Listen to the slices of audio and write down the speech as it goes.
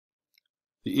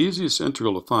The easiest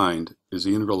integral to find is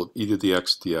the integral of e to the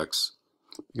x dx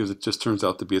because it just turns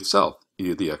out to be itself, e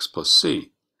to the x plus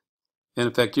c. And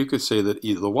in fact, you could say that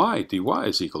e to the y dy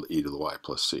is equal to e to the y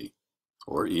plus c.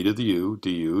 Or e to the u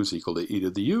du is equal to e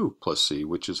to the u plus c,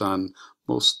 which is on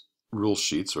most rule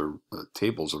sheets or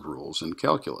tables of rules in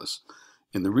calculus.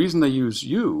 And the reason they use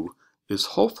u is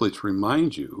hopefully to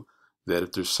remind you that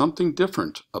if there's something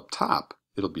different up top,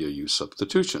 it'll be a u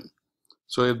substitution.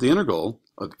 So I have the integral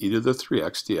of e to the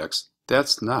 3x dx.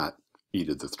 That's not e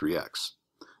to the 3x.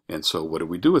 And so what do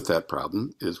we do with that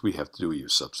problem is we have to do a u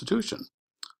substitution.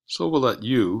 So we'll let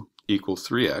u equal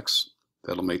 3x.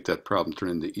 That'll make that problem turn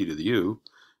into e to the u.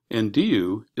 And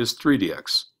du is 3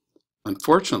 dx.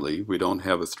 Unfortunately, we don't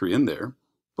have a 3 in there,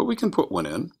 but we can put one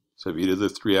in. So e to the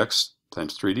 3x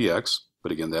times 3 dx.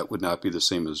 But again, that would not be the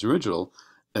same as the original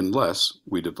unless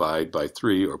we divide by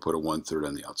 3 or put a 1/3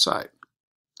 on the outside.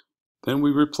 Then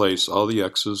we replace all the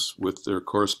x's with their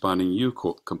corresponding u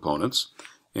components,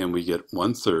 and we get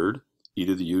 1/3 e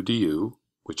to the u du,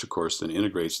 which of course then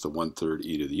integrates to 1/3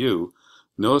 e to the u.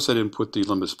 Notice I didn't put the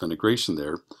limits of integration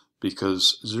there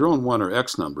because 0 and 1 are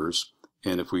x numbers,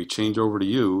 and if we change over to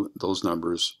u, those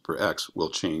numbers for x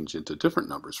will change into different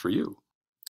numbers for u.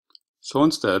 So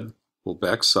instead, we'll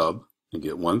back sub and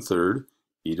get 1/3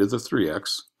 e to the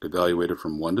 3x evaluated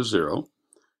from 1 to 0.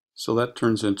 So that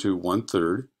turns into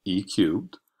 1/3 e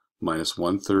cubed minus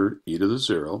 1/3 e to the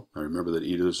 0. Now remember that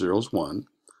e to the 0 is 1.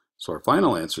 So our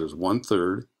final answer is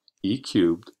 1/3 e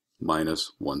cubed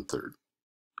minus 1/3.